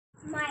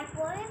My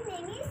poem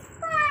name is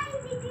Five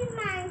Little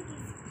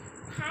Monkeys.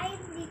 Five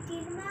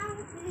little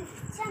monkeys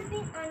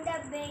jumping on the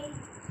bed.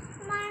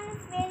 One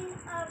fell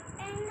up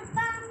and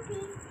bumped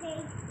his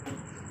head.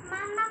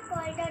 Mama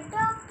called the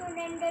doctor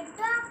and the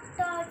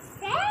doctor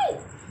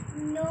said,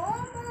 "No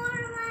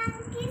more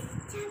monkeys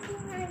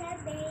jumping on the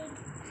bed."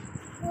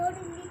 Four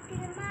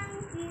little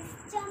monkeys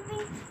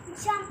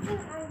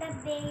jumping on the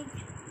bed.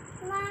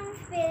 One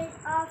fell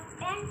off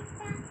and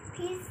bumped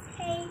his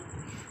head.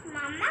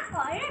 Mama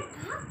called a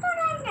doctor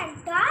and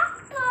the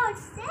doctor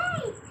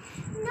said,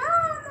 "No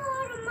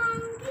more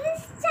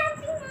monkeys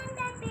jumping on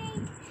the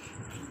bed."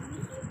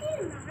 Three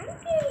little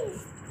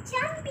monkeys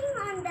jumping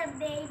on the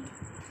bed.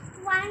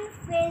 One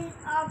fell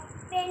off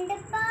and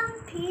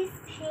bumped his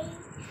head.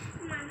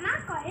 Mama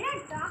called a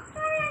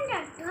doctor and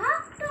the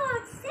doctor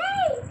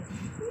said,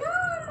 "No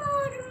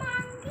more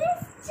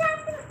monkeys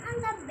jumping on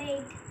the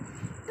bed."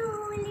 Two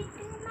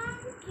little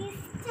monkeys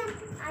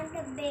jumping on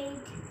the bed.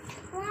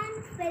 One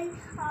fell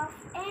off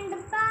and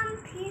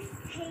bumped his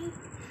head.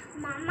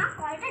 Mama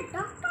called a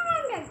doctor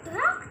and the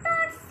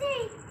doctor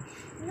said,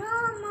 "No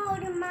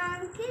more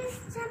monkeys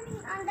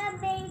jumping on the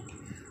bed."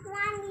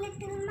 One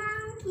little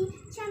monkey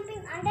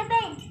jumping on the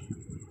bed.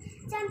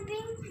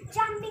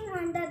 Jumping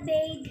on the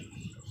bed.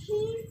 He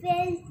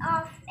fell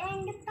off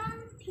and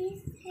bumped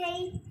his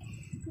head.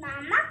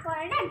 Mama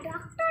called a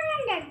doctor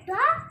and the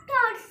doctor